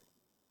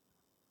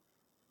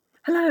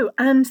Hello,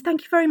 and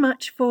thank you very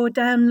much for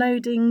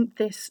downloading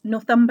this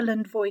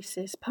Northumberland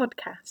Voices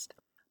podcast.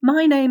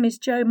 My name is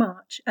Jo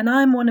March, and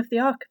I'm one of the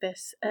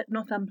archivists at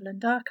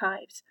Northumberland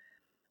Archives.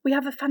 We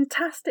have a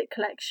fantastic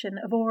collection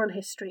of oral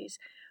histories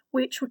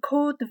which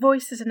record the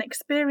voices and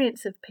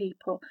experience of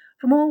people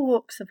from all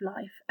walks of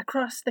life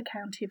across the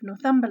county of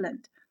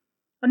Northumberland,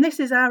 and this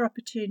is our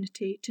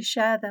opportunity to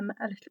share them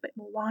a little bit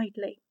more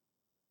widely.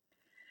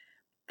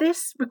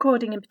 This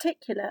recording in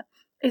particular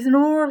is an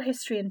oral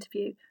history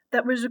interview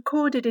that was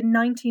recorded in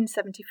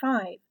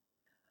 1975.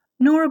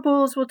 Nora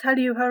Balls will tell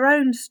you her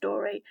own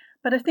story,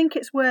 but I think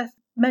it's worth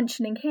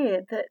mentioning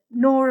here that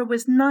Nora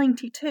was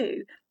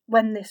 92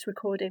 when this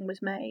recording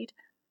was made.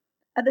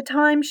 At the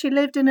time, she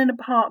lived in an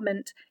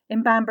apartment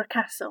in Bamburgh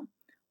Castle,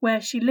 where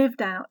she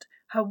lived out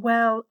her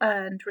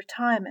well-earned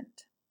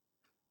retirement.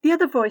 The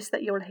other voice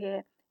that you'll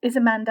hear is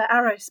Amanda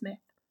Arrowsmith.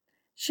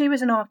 She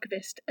was an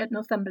archivist at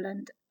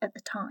Northumberland at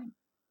the time.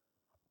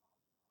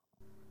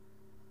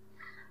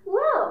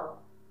 Well,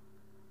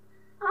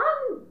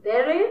 I'm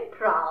very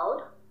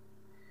proud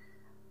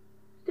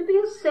to be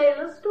a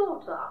sailor's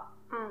daughter.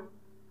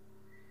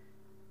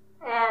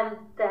 And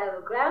to have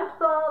a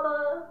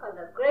grandfather and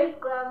a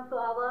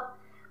great-grandfather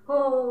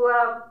who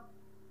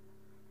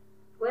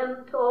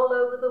went all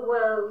over the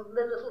world in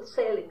the little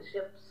sailing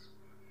ships.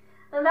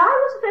 And I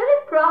was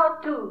very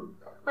proud too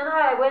when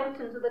I went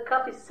into the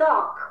Cutty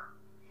Sark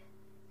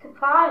to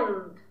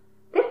find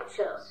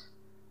pictures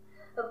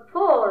of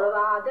 4 of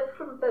our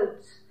different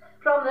boats,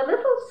 from the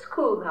little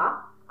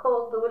schooner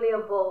called the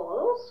William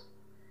Balls,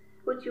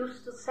 which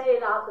used to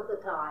sail out at the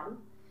time,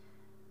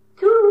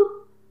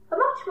 to a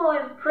much more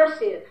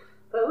impressive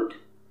boat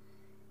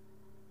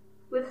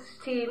with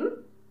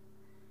steam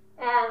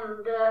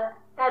and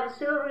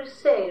ancillary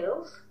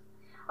sails,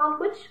 on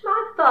which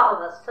my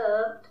father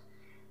served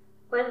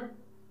when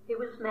he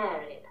was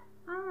married.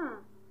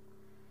 And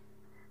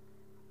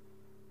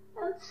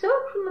so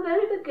from the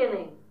very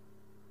beginning,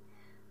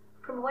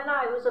 from when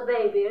I was a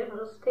baby and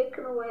was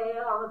taken away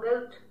on a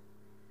boat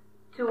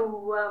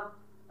to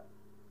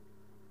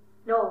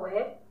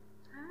Norway,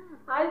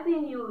 I've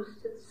been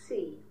used at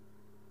sea.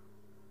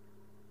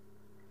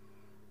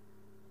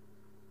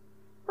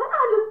 When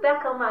I look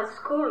back on my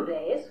school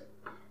days,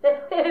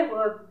 they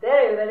were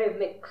very, very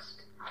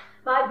mixed.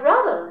 My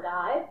brother and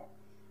I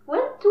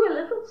went to a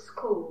little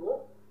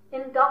school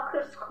in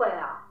Docker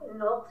Square in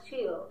North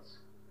Shields.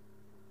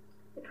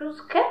 It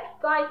was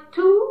kept by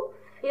 2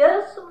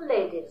 fearsome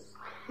ladies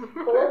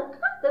called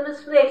the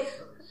Miss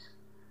Masons.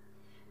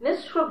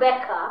 Miss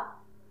Rebecca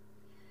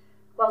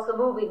was the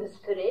moving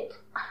spirit.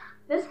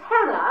 Miss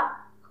Hannah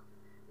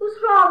was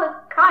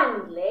rather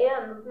kindly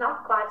and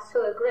not quite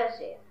so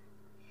aggressive.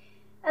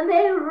 And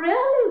they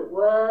really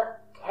were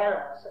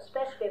terrors,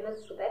 especially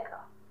Miss Rebecca.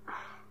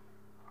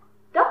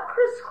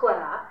 Docker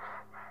Square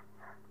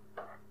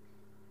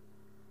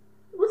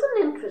was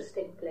an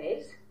interesting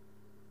place.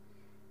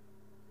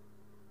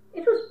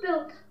 It was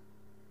built,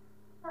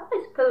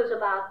 I suppose,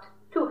 about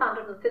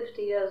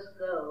 250 years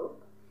ago,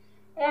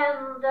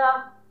 and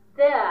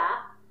there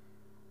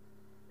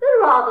the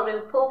rather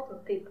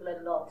important people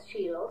in North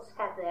Shields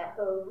had their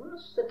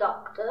homes: the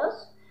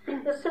doctors,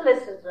 the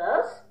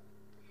solicitors,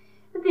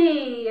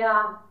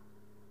 the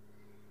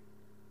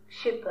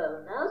ship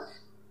owners,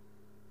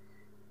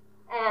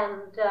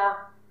 and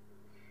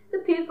the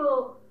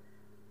people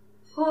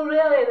who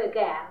really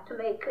began to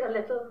make a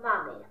little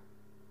money.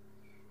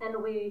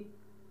 And we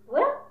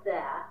went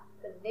there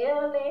for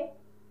nearly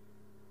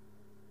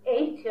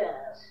 8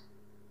 years,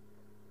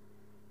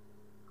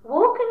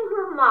 walking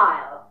for a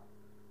mile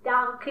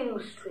down King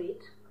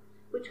Street,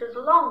 which has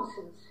long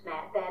since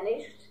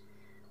vanished,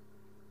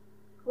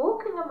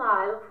 walking a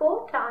mile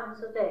 4 times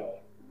a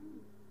day.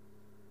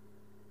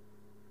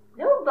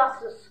 No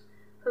buses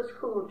for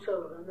school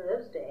children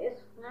those days.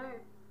 No.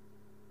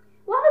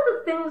 One of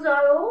the things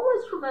I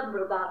always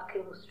remember about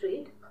King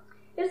Street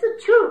is the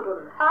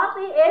children.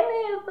 Hardly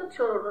any of the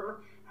children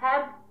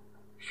had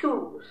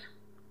shoes.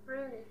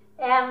 Really?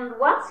 And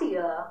once a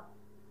year,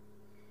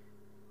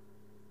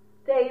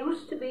 there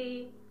used to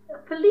be a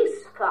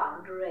police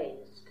fund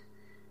raised,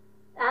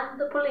 and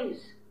the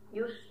police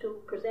used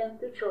to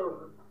present the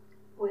children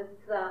with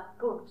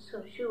boots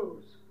and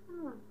shoes.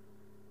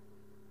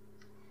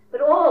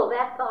 But all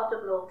that part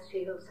of North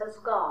Shields has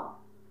gone.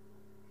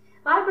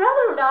 My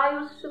brother and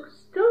I used to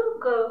still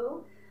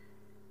go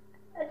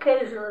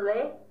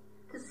occasionally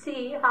to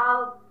see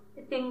how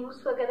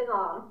things were getting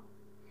on,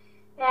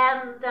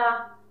 and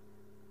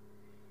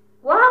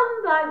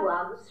one by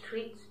one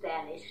streets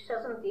vanished,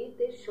 as indeed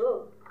they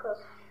should,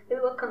 because they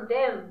were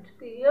condemned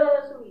for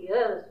years and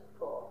years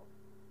before.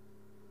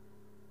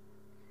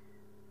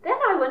 Then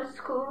I went to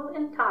school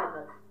in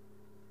Tynemouth,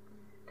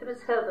 to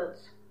Miss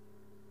Herbert's.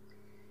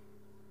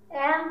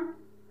 And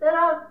there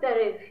are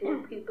very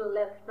few people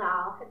left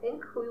now, I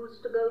think, who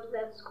used to go to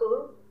that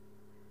school.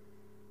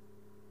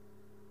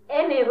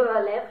 Any who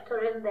are left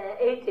are in their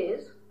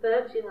 80s,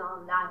 verging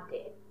on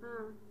 90.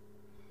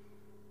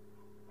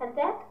 And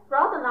that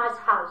rather nice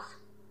house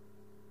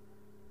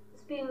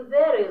has been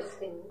various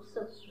things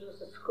since it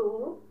was a school.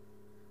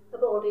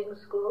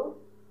 boarding school,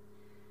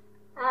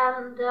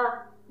 and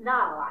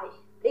now I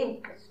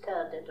think it's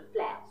turned into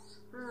flats.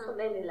 So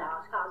many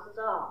large houses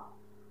are.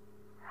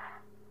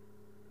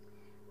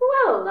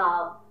 Well,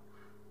 now,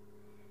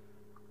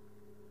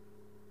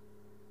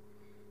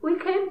 we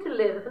came to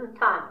live in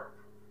Tynemouth.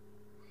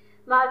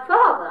 My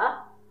father,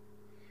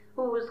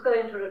 who was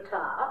going to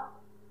retire,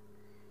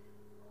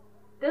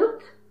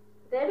 built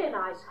a very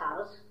nice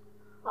house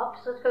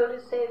opposite Holy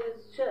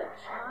Saviour's Church.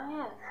 Oh,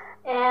 yes.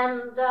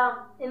 And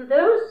in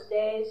those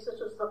days, it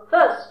was the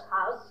first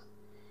house,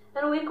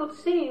 and we could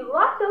see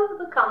right over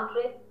the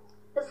country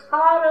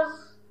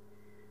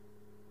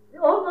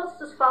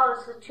almost as far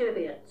as the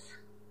Cheviots,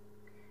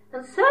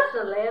 and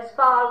certainly as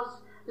far as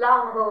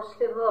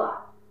Longhorsley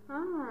Moor.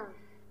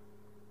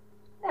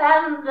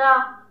 And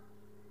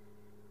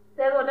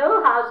there were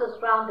no houses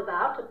round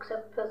about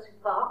except Percy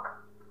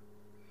Park.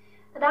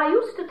 And I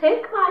used to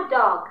take my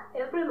dog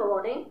every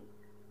morning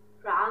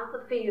round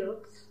the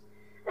fields.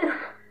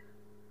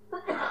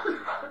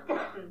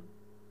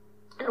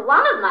 And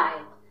one of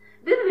my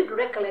vivid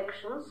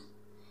recollections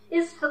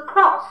is the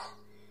cross,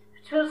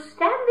 which was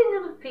standing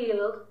in a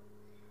field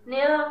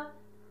near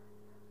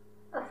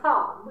a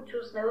farm which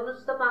was known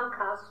as the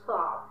Monkhouse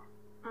Farm.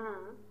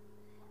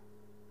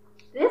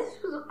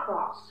 This was a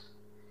cross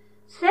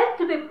said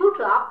to be put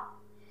up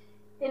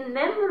in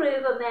memory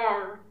of a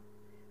man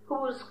who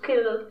was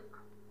killed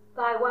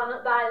by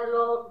the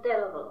Lord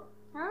Delaval.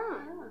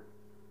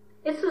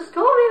 It's the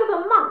story of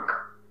a monk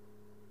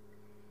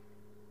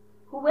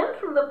who went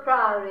from the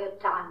priory of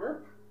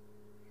Tynemouth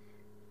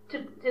to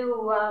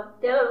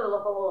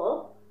Delaval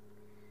Hall,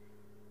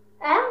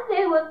 and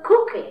they were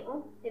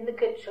cooking in the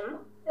kitchen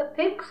a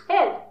pig's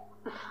head.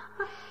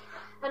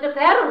 And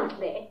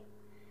apparently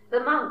the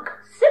monk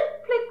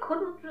simply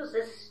couldn't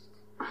resist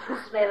the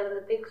smell of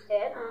the pig's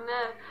head. Oh,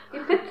 no.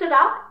 He picked it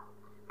up,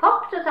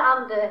 popped it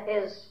under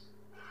his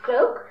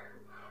cloak,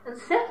 and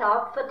set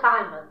out for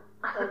Tynemouth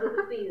over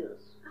the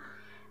fields.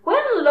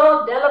 When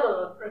Lord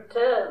Delaval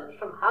returned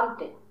from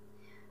hunting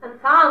and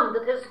found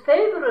that his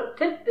favourite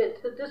tidbit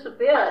had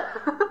disappeared,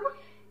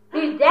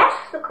 he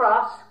dashed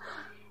across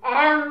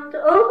and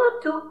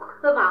overtook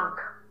the monk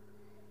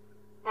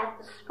at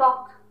the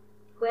spot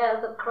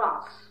where the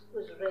cross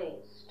was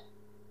raised.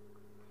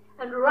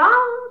 And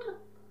round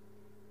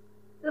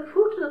the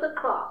foot of the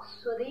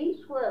cross were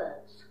these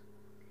words,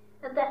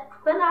 and that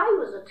when I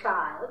was a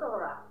child,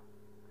 or a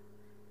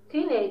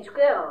teenage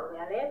girl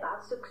really,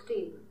 about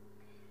 16,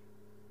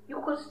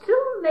 you could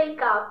still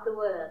make out the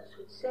words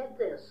which said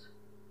this: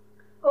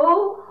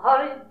 "Oh,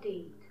 horrid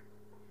deed,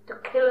 to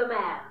kill a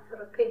man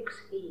for a pig's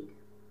heed."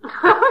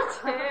 Oh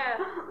dear.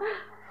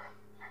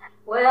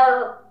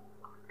 Well,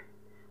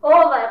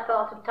 all that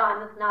part of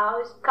Tynemouth now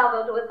is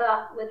covered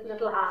with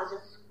little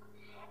houses,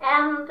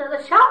 and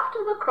the shaft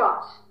of the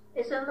cross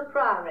is in the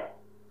priory.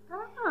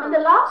 And the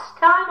last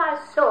time I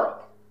saw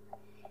it,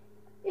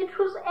 it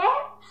was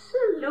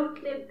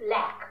absolutely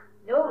black.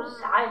 No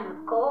sign,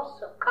 of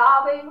course, of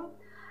carving,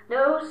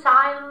 no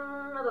sign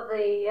of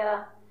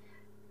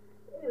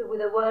with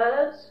the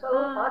words,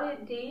 "Oh,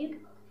 horrid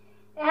deed,"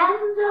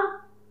 and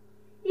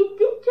it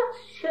did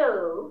just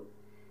show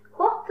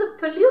what the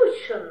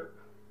pollution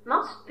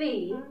must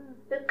be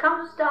that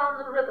comes down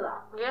the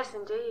river. Yes,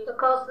 indeed.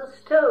 Because the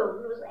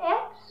stone was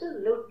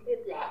absolutely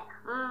black.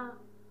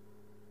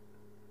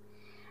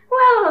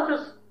 Well, it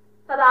was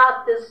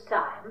about this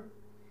time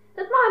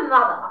that my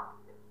mother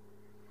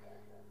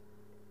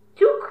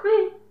took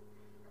me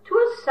to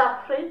a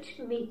suffrage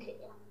meeting.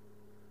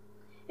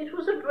 It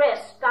was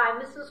addressed by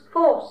Mrs.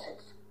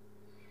 Fawcett.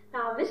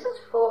 Now, Mrs.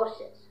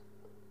 Fawcett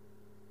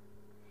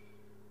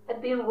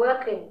had been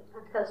working,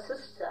 and her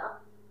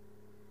sister,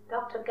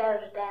 Dr.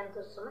 Gerard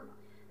Anderson,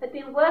 had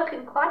been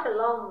working quite a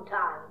long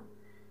time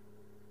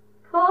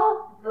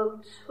for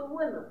votes for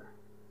women.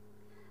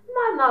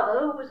 My mother,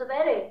 who was a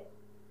very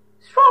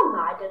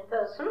strong-minded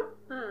person,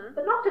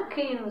 but not a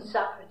keen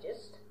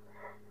suffragist,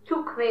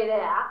 took me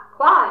there.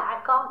 Why,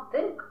 I can't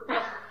think,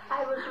 because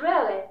I was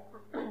really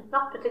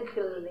not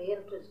particularly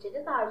interested,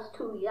 and I was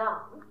too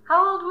young.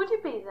 How old would you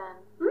be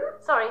then?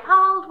 Sorry,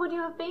 how old would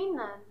you have been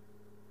then?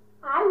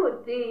 I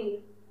would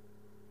be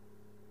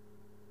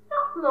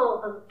not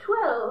more than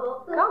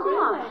 12 or 13,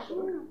 I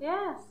think.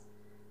 Yes.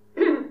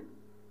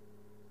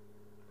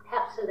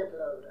 Perhaps a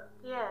little older.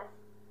 Yes.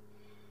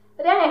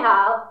 But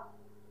anyhow,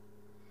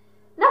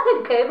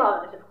 nothing came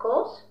of it, of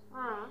course.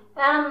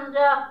 And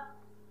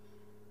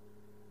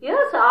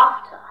years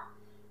after,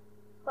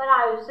 when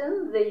I was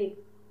in the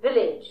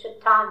village at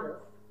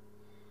Tynemouth,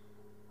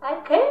 I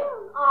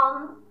came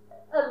on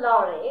a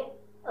lorry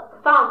at the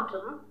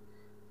fountain.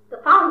 The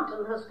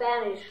fountain has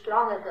vanished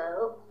long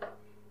ago,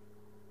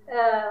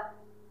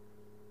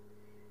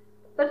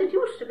 but it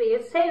used to be a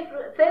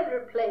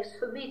favourite place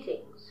for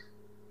meetings,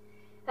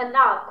 and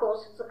now, of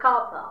course, it's a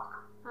car park.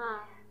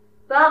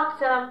 But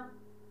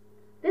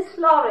this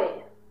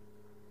lorry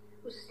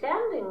was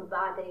standing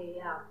by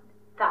the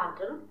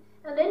fountain,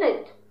 and in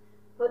it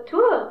were 2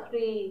 or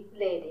 3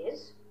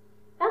 ladies,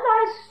 and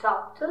I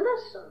stopped to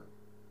listen.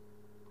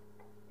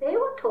 They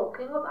were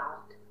talking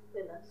about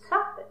women's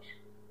suffrage.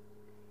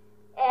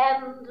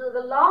 And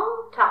the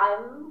long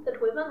time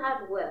that women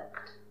had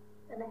worked,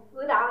 and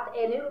without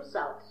any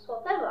results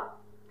whatever.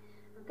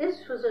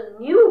 This was a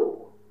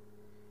new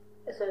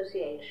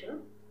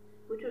association,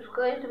 which was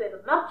going to be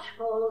much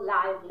more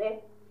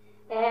lively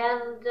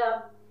and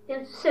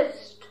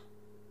insist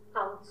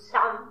on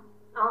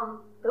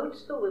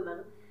votes for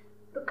women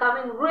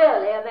becoming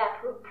really a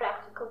matter of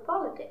practical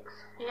politics.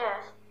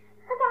 Yes.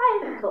 And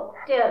I thought,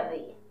 dear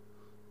me,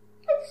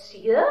 it's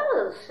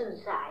years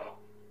since I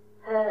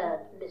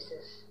heard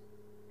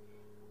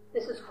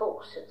Mrs.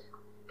 Fawcett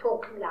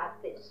talking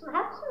like this, and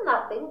has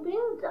nothing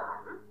been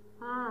done.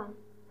 And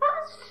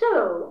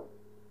so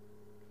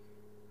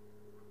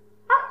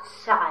I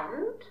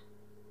signed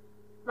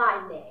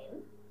my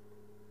name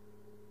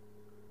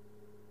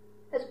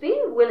as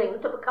being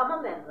willing to become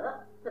a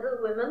member of the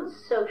Women's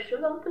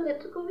Social and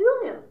Political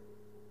Union.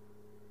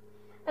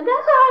 And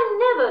as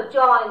I never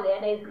joined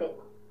anything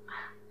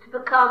to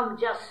become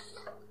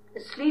just a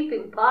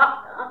sleeping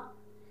partner,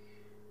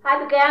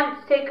 I began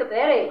to take a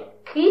very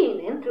keen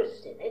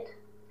interest in it.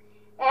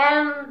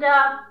 And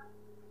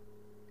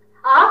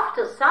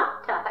after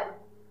some time,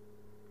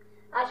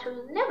 I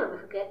shall never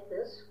forget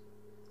this,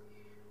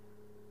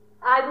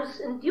 I was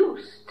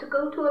induced to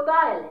go to a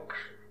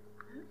by-election.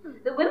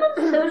 The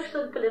Women's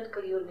Social and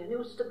Political Union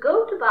used to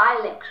go to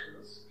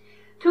by-elections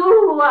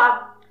to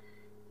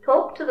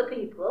talk to the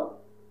people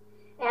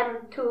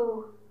and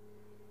to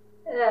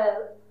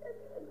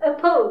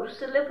oppose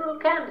the Liberal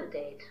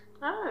candidate.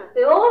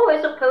 They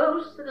always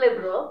opposed the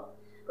Liberal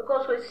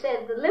because we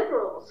said the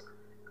Liberals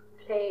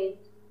paid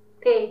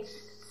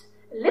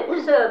lip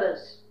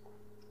service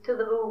to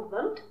the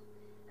movement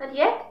and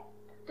yet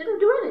didn't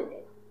do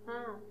anything.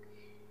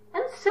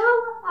 And so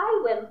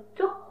I went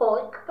to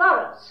Howick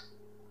Boroughs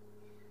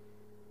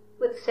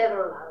with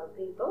several other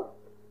people,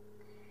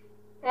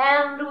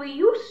 and we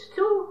used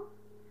to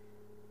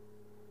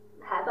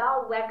have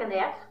our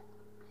wagonette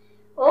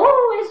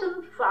always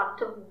in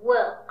front of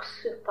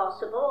works, if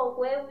possible, or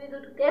where we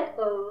could get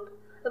hold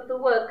of the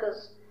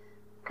workers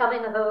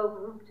coming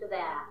home to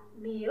their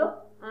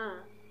meal.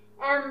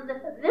 And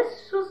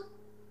this was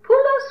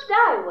Fuller's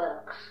Dye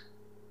Works.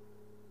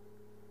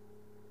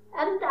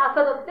 And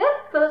for the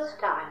very first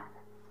time,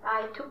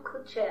 I took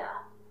the chair.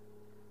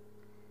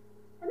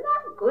 And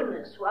my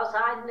goodness, was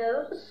I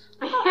nervous?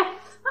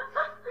 Yes.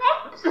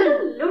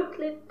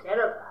 Absolutely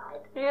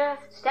terrified. Yes.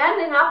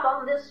 Standing up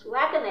on this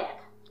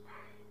wagonette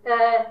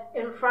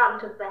in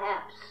front of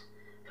perhaps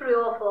 300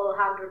 or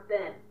 400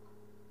 men.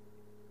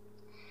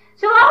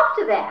 So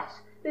after that,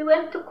 we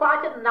went to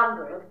quite a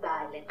number of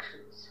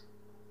by-elections.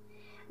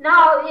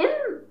 Now,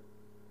 in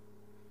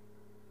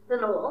the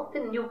north,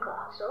 in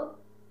Newcastle,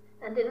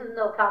 and in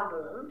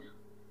Northumberland,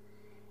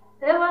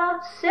 there were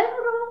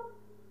several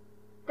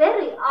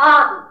very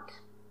ardent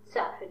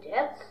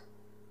suffragettes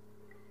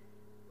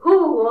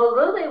who,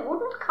 although they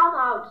wouldn't come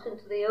out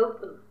into the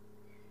open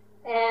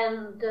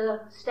and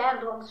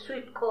stand on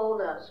street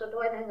corners or do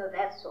anything of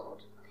that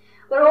sort,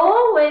 were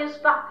always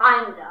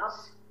behind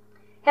us,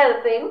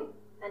 helping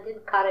and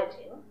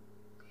encouraging.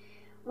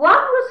 One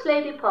was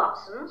Lady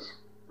Parsons,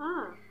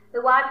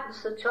 the wife of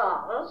Sir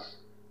Charles,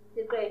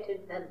 the great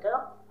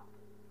inventor,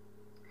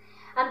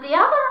 and the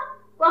other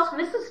was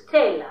Mrs.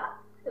 Taylor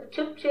of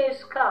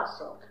Chipchase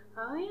Castle.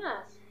 Oh,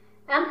 yes.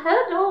 And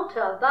her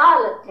daughter,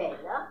 Violet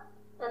Taylor,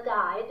 and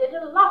I did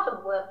a lot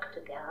of work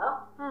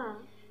together.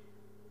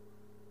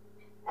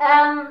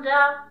 And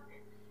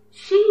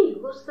she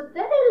was the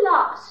very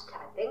last,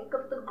 I think,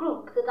 of the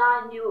group that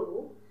I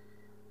knew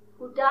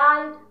who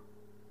died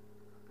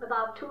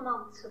about 2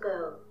 months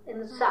ago in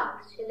the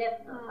south. She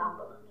left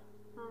Northumberland.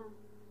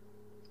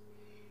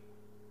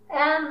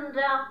 And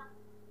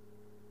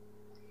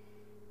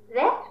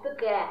that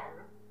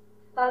began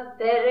a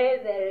very,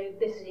 very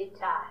busy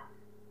time.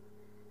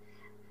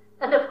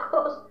 And of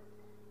course,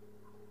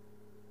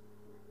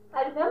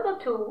 I remember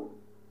too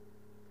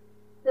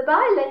the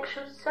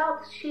by-election of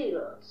South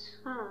Shields,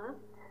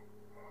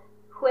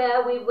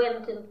 where we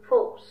went in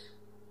force.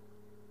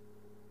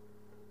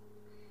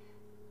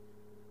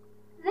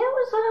 There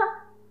was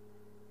a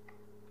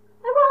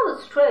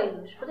rather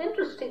strange but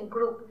interesting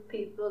group of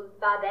people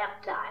by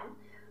that time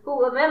who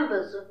were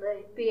members of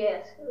the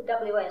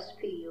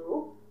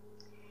WSPU.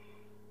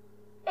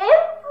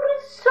 Every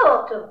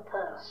sort of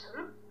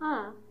person,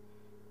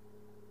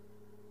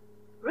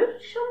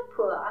 rich and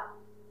poor,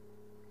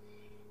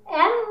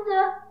 and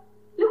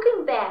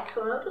looking back,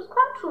 it was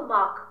quite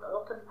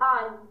remarkable to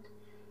find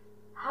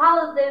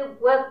how they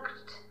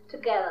worked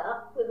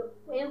together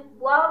with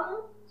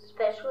one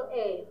special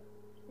aim.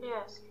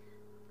 Yes.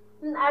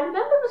 And I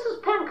remember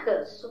Mrs.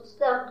 Pankhurst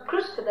and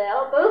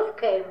Christabel both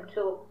came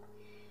to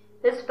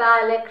this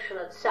by-election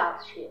at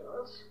South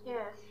Shields.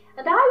 Yes.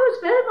 And I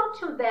was very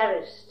much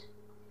embarrassed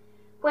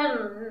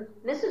when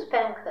Mrs.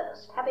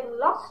 Pankhurst, having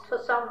lost for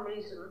some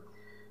reason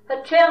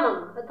her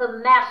chairman at the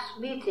mass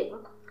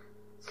meeting,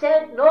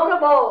 said Nora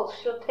Bowles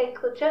should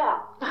take the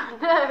chair.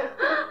 No.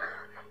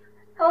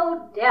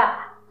 Oh dear.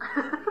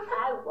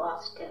 I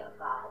was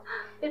terrified.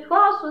 It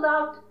was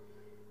without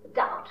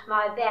doubt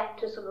my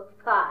baptism of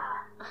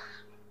fire.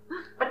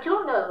 But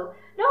you know,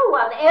 no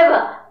one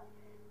ever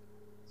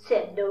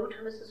said no to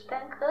Mrs.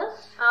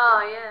 Pankhurst.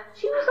 Oh, yes.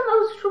 She was a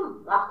most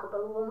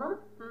remarkable woman.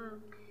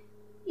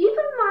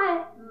 Even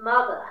my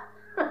mother,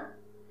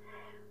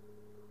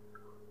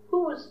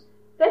 who was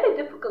very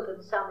difficult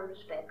in some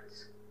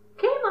respects,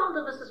 came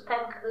under Mrs.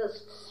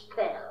 Pankhurst's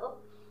spell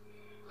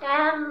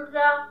and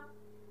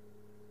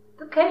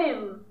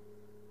became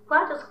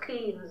quite as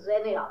keen as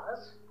any of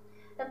us,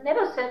 and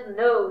never said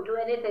no to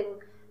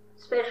anything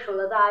special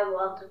that I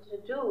wanted to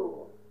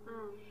do.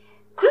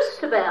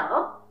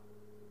 Christabel,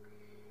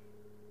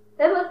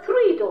 there were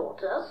 3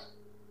 daughters,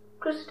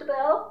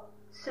 Christabel,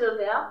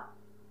 Sylvia,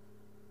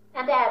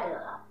 and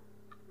Adela.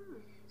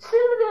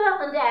 Sylvia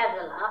and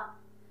Adela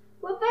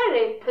were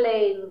very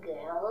plain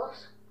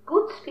girls,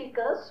 good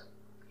speakers.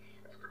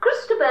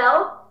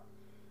 Christabel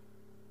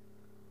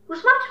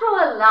was much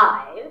more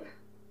alive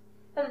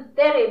and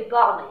very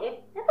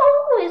bonny and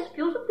always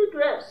beautifully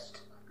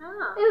dressed,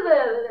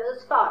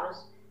 as far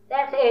as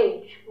that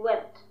age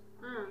went,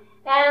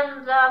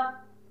 and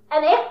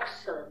an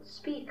excellent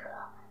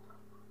speaker.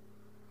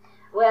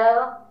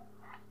 Well,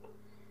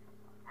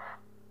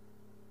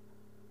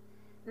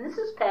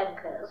 Mrs.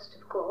 Pankhurst,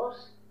 of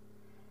course,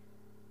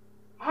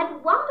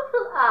 had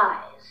wonderful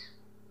eyes.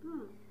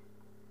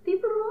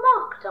 People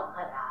remarked on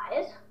her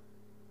eyes,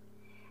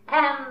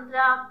 and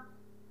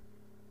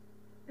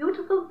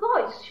beautiful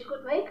voice. She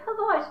could make her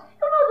voice.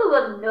 You know,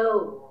 there were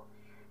no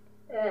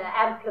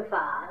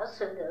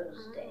amplifiers in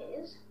those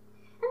days,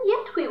 and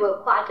yet we were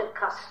quite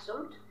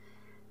accustomed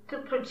to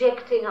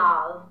projecting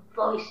our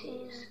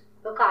voices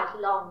for quite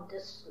long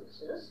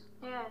distances.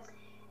 Yes.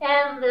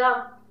 And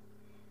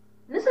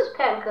Mrs.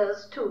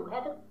 Pankhurst, too,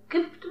 had a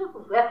gift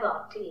of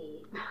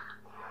repartee.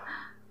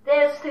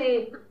 There's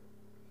the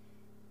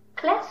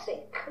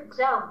classic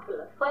example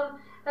of when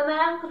a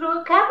man threw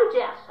a cabbage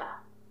at her,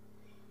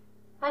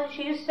 and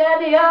she said,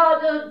 "Here,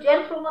 the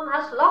gentleman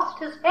has lost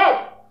his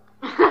head."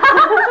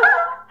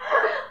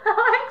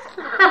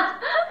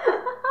 Excellent.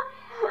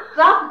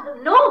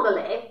 But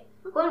normally,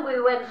 when we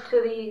went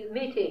to the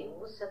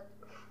meetings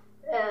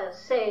at,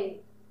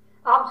 say,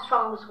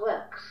 Armstrong's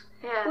Works,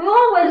 we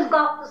always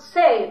got the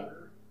same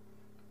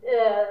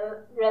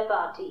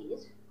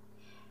repartees,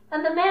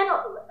 and the men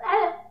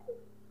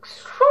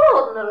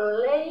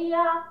extraordinarily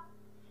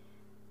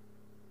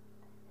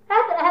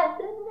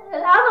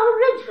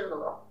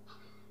unoriginal.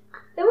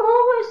 They were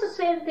always the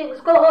same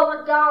things. Go home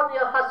and darn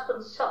your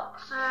husband's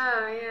socks.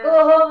 Oh, yes.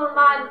 Go home and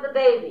mind the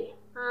baby.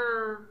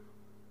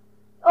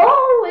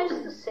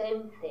 Always the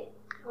same thing.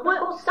 And of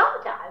course,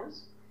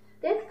 sometimes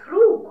they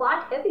threw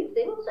quite heavy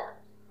things at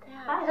it.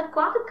 Yes. I had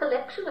quite a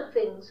collection of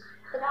things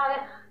that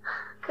I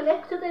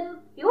collected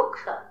in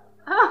Yorkshire.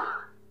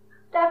 Oh.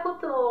 And I put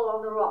them all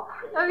on the rock.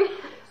 Oh,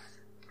 yes.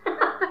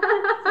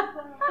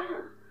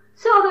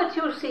 So that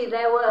you see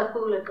there were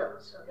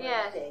hooligans in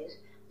those days,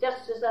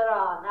 just as there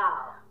are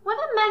now. Were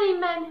there many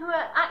men who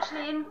were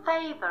actually in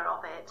favour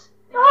of it?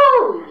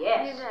 Oh,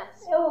 yes.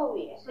 Yes. Oh,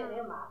 yes, in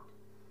your mind.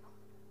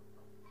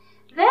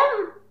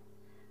 Then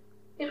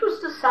it was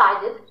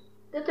decided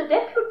that a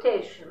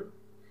deputation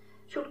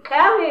should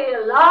carry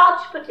a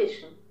large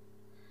petition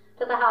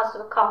to the House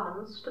of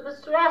Commons to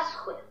Mr.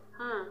 Asquith,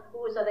 who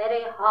was a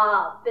very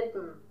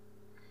hard-bitten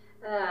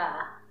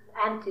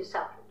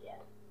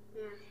anti-suffragette.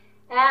 Yes.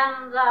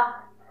 And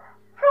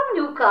from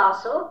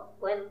Newcastle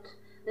went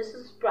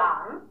Mrs.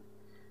 Brown,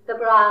 the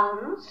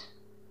Browns,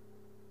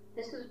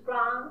 Mrs.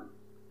 Brown,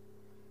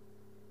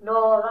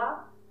 Nora,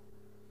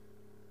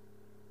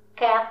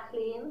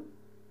 Kathleen.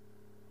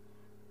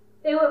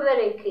 They were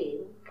very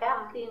keen.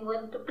 Kathleen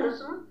went to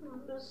prison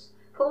and was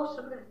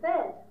forcibly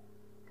fed.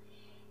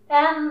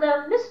 And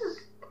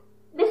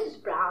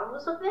Mrs. Brown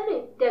was a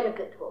very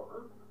delicate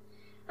woman,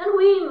 and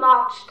we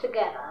marched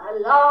together, a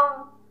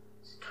long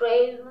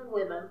train of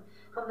women,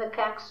 from the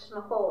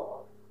Caxton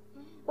Hall.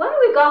 When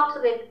we got to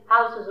the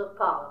Houses of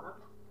Parliament,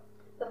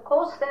 of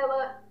course there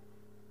were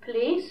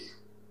police.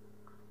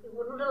 They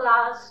wouldn't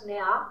allow us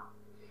near.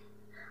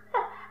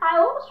 I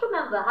always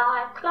remember how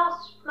I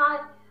clasped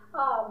my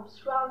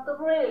arms round the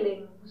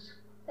railings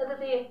of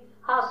the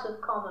House of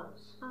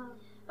Commons.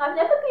 I've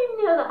never been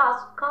near the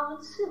House of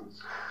Commons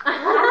since.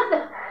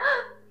 And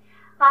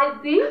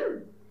I've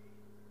been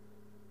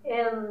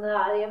in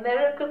the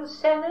American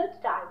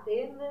Senate, I've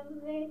been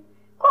in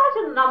quite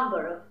a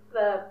number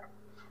of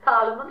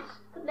parliaments,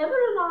 but never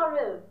in our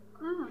own.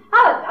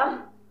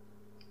 However,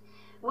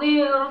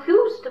 we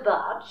refused to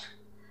budge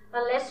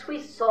unless we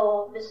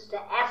saw Mr.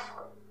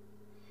 Asquith.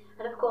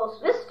 And of course,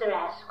 Mr.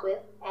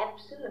 Asquith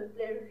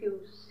absolutely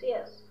refused to see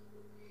us.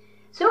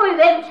 So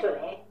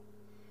eventually,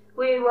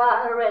 we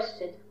were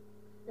arrested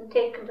and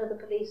taken to the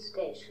police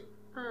station.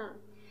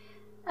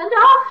 And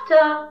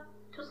after,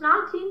 it was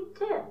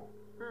 1910,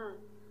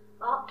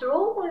 after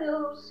all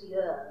those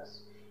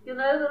years, you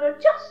know, there are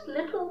just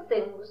little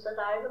things that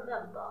I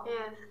remember.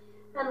 Yes.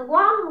 And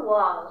one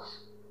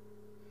was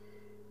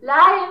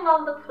lying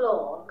on the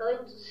floor,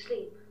 going to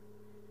sleep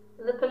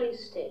in the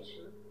police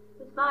station,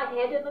 with my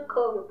head in a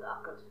coal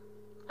bucket.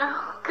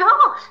 Oh,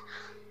 God!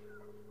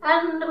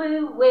 And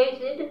we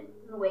waited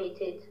and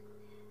waited,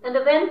 and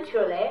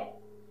eventually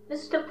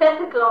Mr.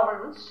 Pethick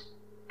Lawrence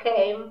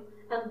came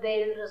and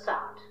bailed us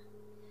out.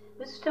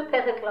 Mr.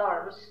 Pethick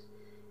Lawrence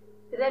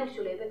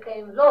eventually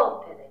became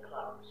Lord Pethick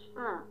Lawrence.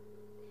 Mm.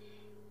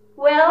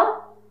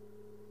 Well,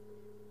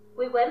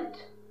 we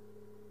went,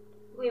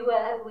 we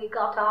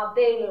got our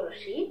bail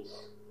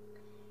sheets,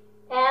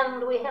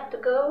 and we had to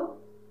go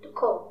to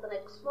court the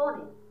next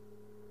morning,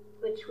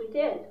 which we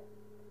did.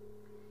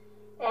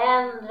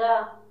 And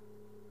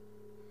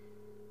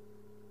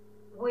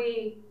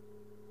we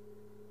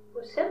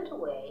were sent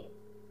away,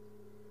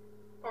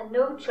 and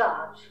no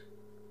charge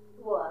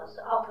was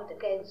offered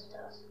against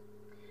us.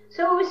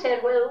 So we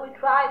said, well, we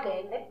try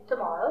again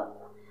tomorrow.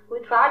 We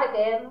tried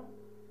again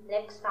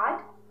next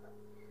night.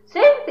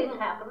 Same thing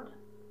happened.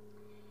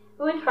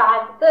 We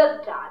tried the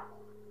third time.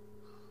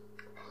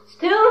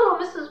 Still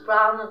Mrs.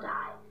 Brown and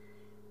I,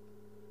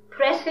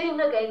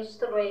 pressing against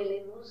the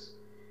railings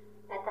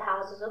at the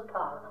Houses of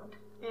Parliament.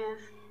 Yes.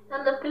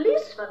 And the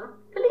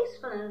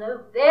policemen know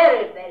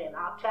very, very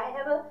much. I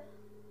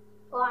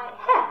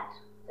had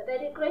a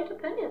very great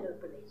opinion of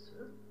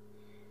policemen.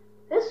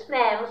 This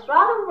man was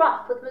rather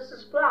rough with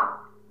Mrs. Brown.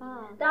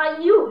 Mm. And I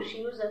knew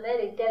she was a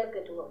very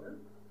delicate woman.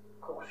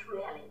 Of course,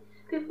 really.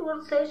 People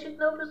would say she'd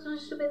no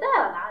business to be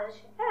there, now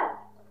she had.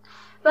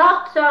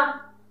 But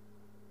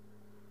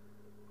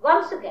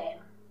once again,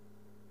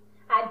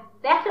 I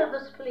battered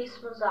this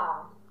policeman's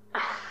arm,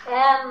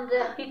 and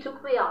he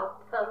took me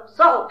out for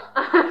assault.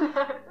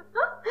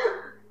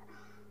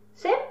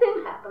 Same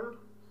thing happened,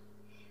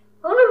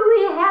 only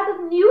we had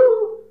a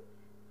new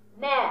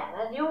man,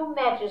 a new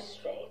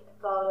magistrate the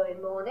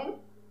following morning,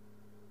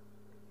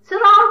 Sir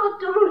Albert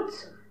de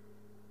Rootson.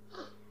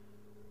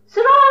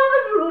 Sir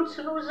Albert de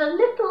Rootson was a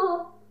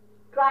little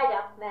dried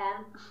up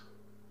man.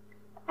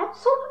 That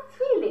sort of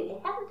feeling, he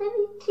hadn't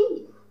any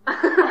teeth.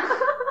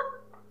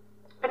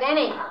 But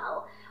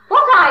anyhow,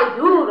 what I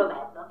do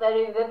remember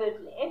very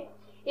vividly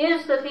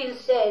is that he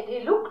said,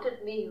 he looked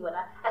at me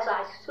as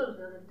I stood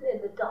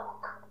in the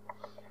dock.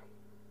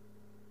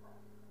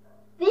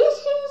 This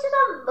is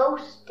a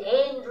most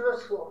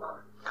dangerous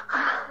woman.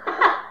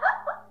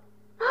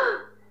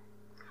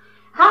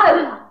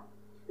 However,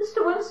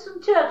 Mr.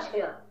 Winston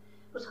Churchill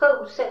was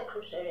Home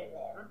Secretary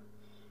then,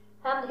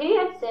 and he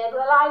had said,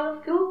 well, I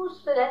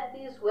refuse to let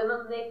these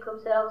women make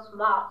themselves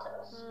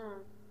martyrs.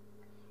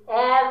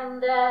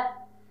 And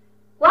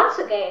once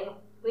again,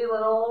 we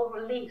were all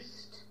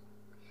released.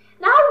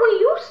 Now, we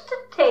used to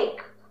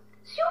take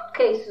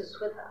suitcases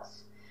with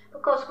us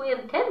because we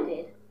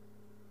intended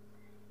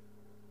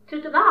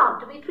to demand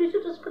to be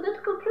treated as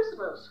political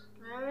prisoners.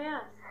 Oh,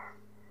 yes.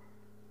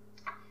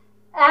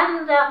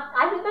 And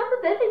I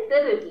remember very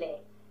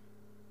vividly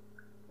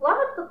one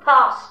of the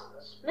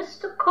parsons,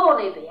 Mr.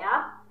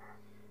 Cornebeer,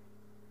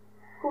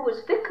 who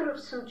was Vicar of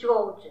St.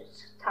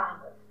 George's,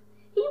 Tynemouth.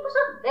 He was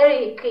a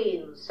very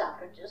keen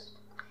suffragist,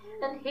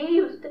 and he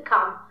used to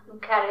come and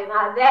carry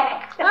my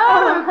bag.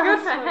 Oh, good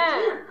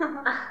for him.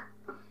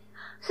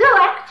 So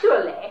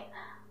actually,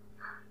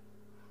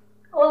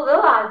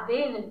 although I've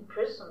been in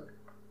prison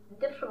in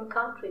different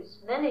countries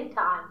many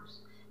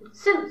times,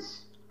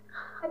 since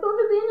I've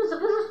only been as a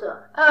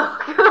visitor. Oh,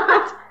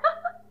 good.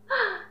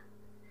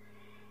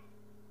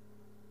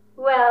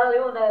 Well,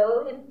 you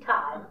know, in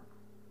time,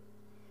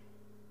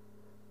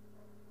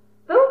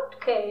 boat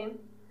came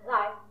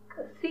like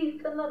a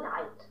thief in the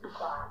night,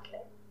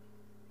 quietly.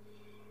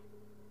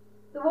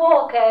 The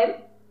war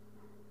came.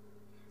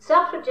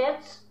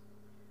 Suffragettes,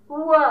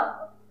 who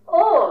were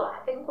all, I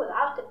think,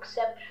 without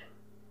exception,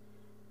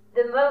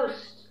 the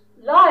most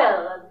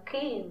loyal and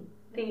keen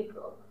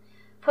people,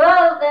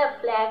 furled their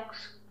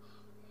flags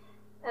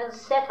and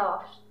set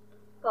off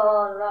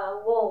for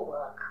war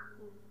work.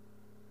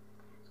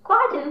 It's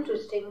quite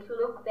interesting to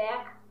look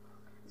back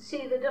and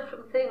see the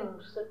different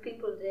things that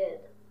people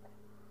did.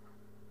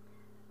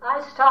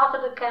 I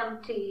started a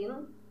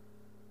canteen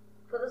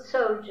for the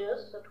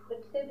soldiers at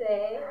Whitley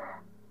Bay.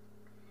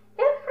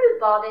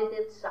 Everybody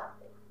did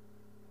something.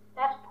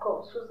 That, of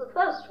course, was the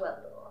First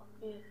World War.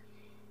 Yes.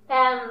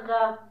 And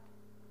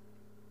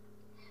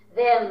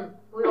then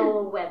we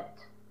all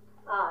went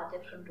our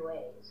different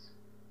ways.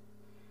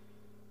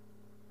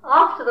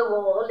 After the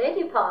war,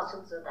 Lady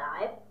Parsons and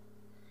I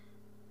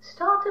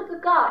started the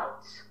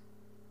Guides.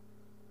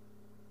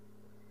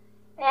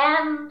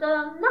 And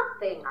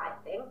nothing, I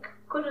think,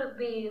 could have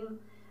been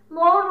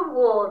more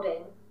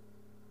rewarding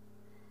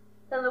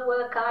than the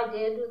work I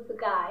did with the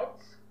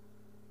Guides.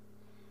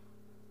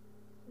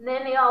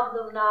 Many of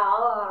them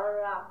now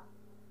are,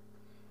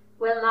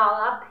 now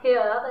up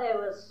here there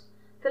was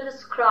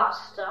Phyllis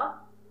Craster.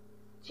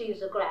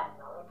 She's a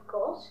grandmother, of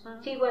course.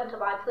 Mm. She went to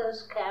my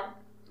first camp.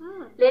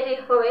 Mm. Lady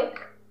Howick,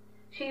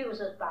 she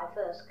was at my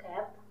first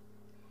camp.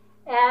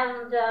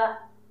 And the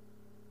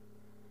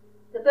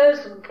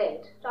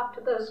Bosanquet,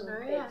 Dr.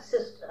 Bosanquet's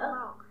sister.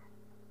 Oh.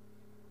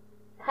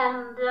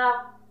 And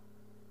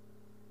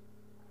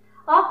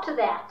after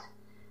that,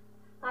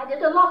 I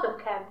did a lot of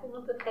camping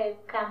and became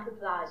camp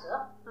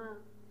advisor. Mm.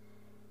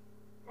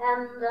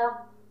 And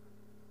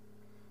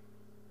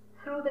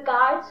through the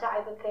guides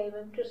I became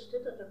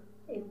interested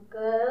in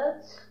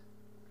birds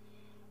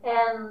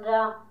and,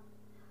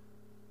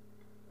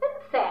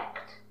 in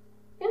fact,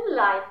 in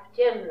life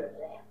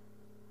generally.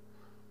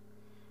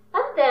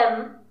 And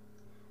then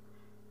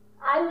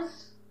I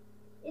was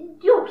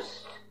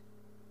induced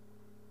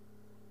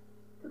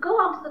to go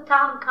on to the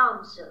town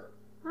council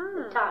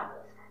at Tynemouth.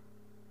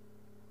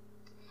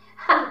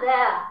 And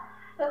there,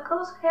 of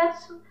course, I had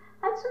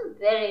some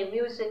very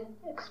amusing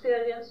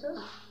experiences.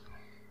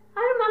 I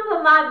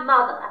remember my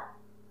mother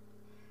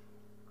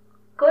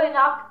going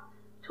up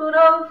to an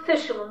old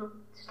fisherman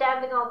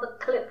standing on the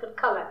cliff at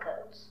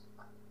Cullercoats.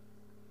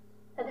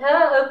 And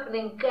her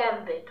opening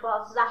gambit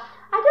was that,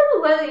 I don't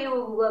know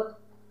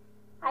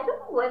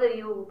whether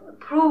you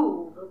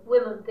approve of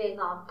women being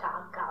on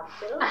town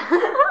council.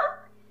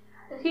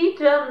 And he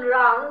turned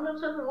round and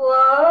said,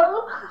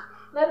 well,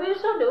 maybe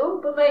yes I do,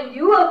 but when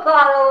you are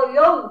far old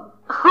young.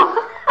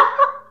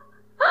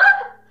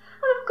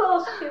 And of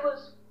course she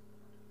was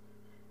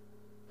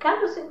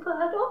canvassing for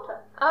her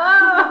daughter.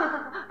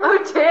 Oh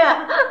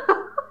dear.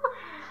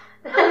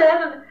 And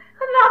then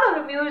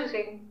another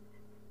amusing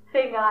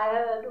thing I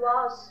heard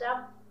was,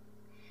 I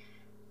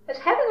was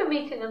having a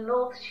meeting in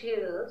North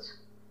Shields,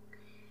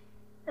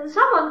 and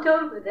someone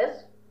told me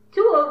this.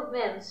 2 old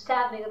men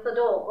standing at the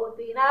door had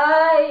been,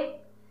 aye,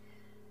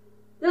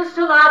 those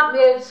 2 mad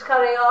maids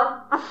scurry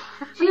on.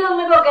 She'll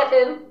never get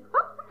in.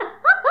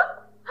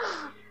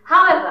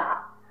 However,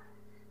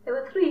 there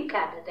were 3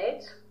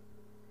 candidates,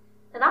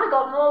 and I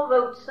got more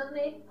votes than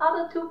the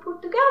other 2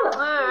 put together.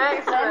 Oh,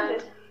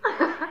 excellent.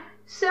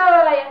 So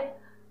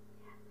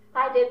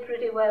I did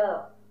pretty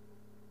well.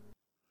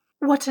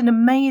 What an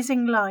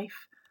amazing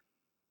life.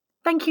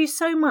 Thank you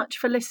so much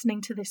for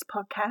listening to this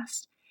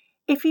podcast.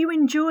 If you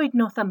enjoyed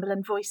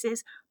Northumberland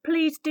Voices,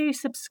 please do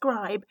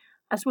subscribe,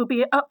 as we'll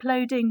be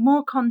uploading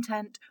more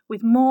content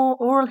with more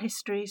oral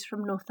histories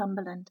from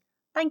Northumberland.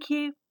 Thank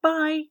you.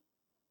 Bye.